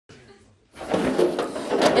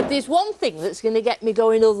If there's one thing that's going to get me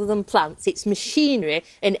going other than plants, it's machinery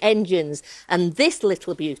and engines. And this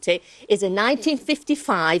little beauty is a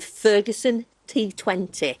 1955 Ferguson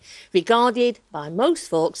T20, regarded by most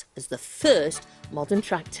folks as the first modern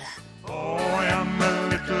tractor. Oh, I am a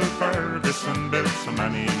little Ferguson built so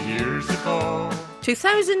many years ago.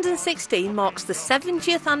 2016 marks the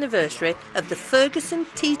 70th anniversary of the Ferguson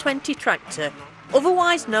T20 tractor,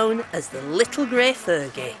 otherwise known as the Little Grey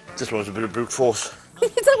Fergie. Just wants a bit of brute force.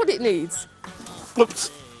 Is that what it needs? Whoops,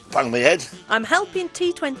 bang my head. I'm helping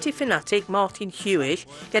T20 fanatic Martin Hewish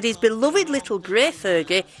get his beloved Little Grey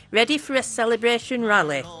Fergie ready for a celebration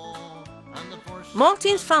rally.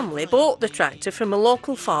 Martin's family bought the tractor from a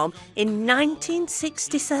local farm in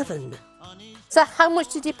 1967. So how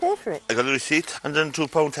much did you pay for it? I got a receipt,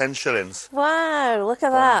 £102.10 shillings. Wow, look at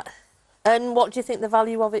that. And what do you think the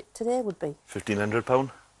value of it today would be? £1,500.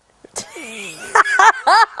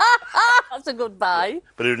 That's a good buy.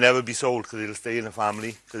 But it'll never be sold because it'll stay in the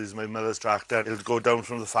family, because it's my mother's tractor. It'll go down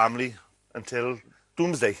from the family until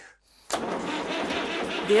doomsday.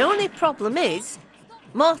 The only problem is,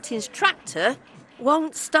 Martin's tractor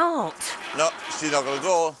won't start. No, she's not going to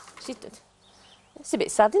go. It's a bit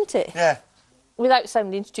sad, isn't it? Yeah. Without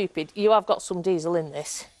sounding stupid, you have got some diesel in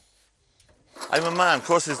this. I'm a man, of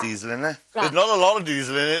course there's diesel in there. Right. There's not a lot of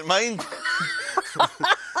diesel in it, mind.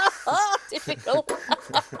 Typical.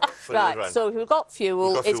 Right, so we've got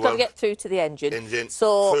fuel, it's got to get through to the engine.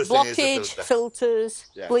 So First blockage, filters,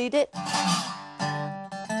 yeah. bleed it.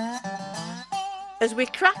 As we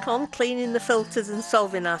crack on cleaning the filters and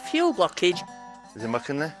solving our fuel blockage, Is there muck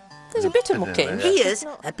in there? there's a bit of muck in. Here's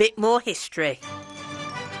a bit more history.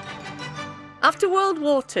 After World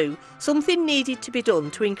War II, something needed to be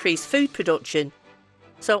done to increase food production.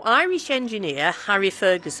 So Irish engineer Harry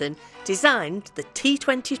Ferguson designed the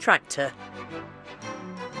T20 tractor.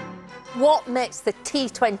 What makes the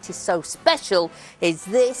T20 so special is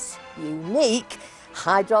this unique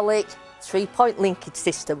hydraulic 3-point linkage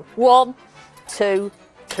system. 1, 2,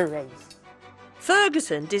 3.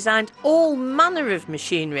 Ferguson designed all manner of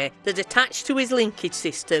machinery that attached to his linkage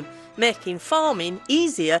system, making farming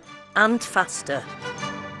easier and faster.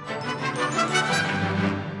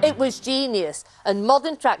 It was genius, and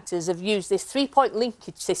modern tractors have used this 3-point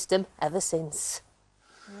linkage system ever since.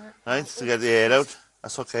 Right, to get the air out.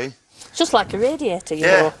 That's okay. Just like a radiator, you know.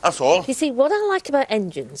 Yeah, that's all. You see, what I like about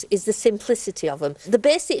engines is the simplicity of them. The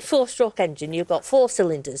basic 4-stroke engine, you've got 4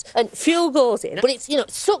 cylinders, and fuel goes in, but it's, you know,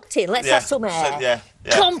 sucked in, let's have some air,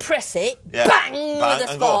 compress it, bang, with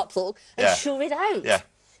a spark plug, and shove it out. Yeah.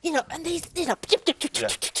 You know, and these, you know...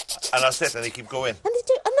 And that's it, and they keep going. And they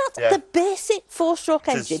do, and that's the basic 4-stroke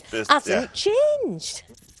engine hasn't changed.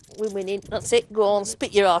 We're winning, that's it, go on,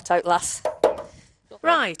 spit your heart out, lass.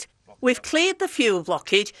 Right. We've cleared the fuel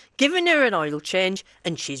blockage, given her an oil change,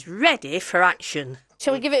 and she's ready for action.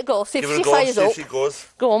 Shall we give it a go? See if she fires up. See if she goes.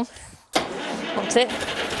 Go on. That's it.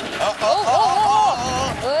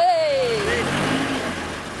 Hey!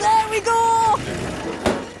 There we go!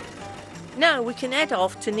 Now we can head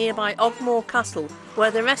off to nearby Ogmore Castle, where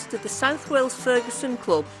the rest of the South Wales Ferguson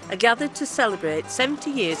Club are gathered to celebrate 70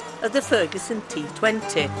 years of the Ferguson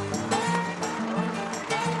T20.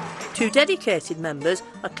 2 dedicated members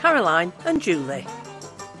are Caroline and Julie.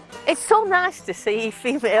 It's so nice to see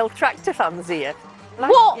female tractor fans here.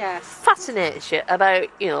 What fascinates you about,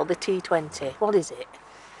 you know, the T20? What is it?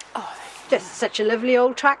 Oh, just such a lovely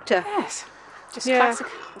old tractor. Yes, just classic.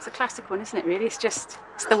 It's a classic one, isn't it? Really, it's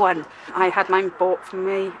the one. I had mine bought for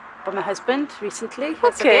me by my husband recently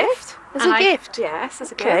as a gift. As a gift? Yes,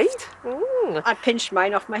 as a gift. Mm. I pinched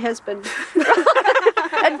mine off my husband.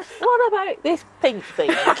 And what about this pink thing?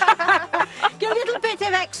 Get a little bit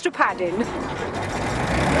of extra padding.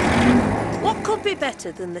 What could be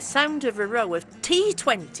better than the sound of a row of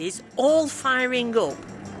T20s all firing up?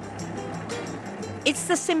 It's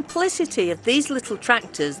the simplicity of these little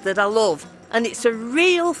tractors that I love, and it's a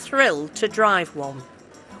real thrill to drive one.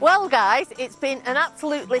 Well, guys, it's been an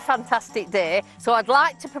absolutely fantastic day, so I'd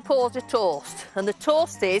like to propose a toast. And the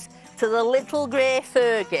toast is to the Little Grey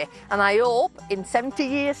Fergie, and I hope in 70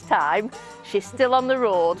 years' time she's still on the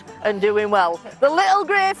road and doing well. The Little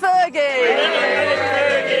Grey Fergie! Little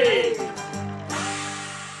Grey Fergie!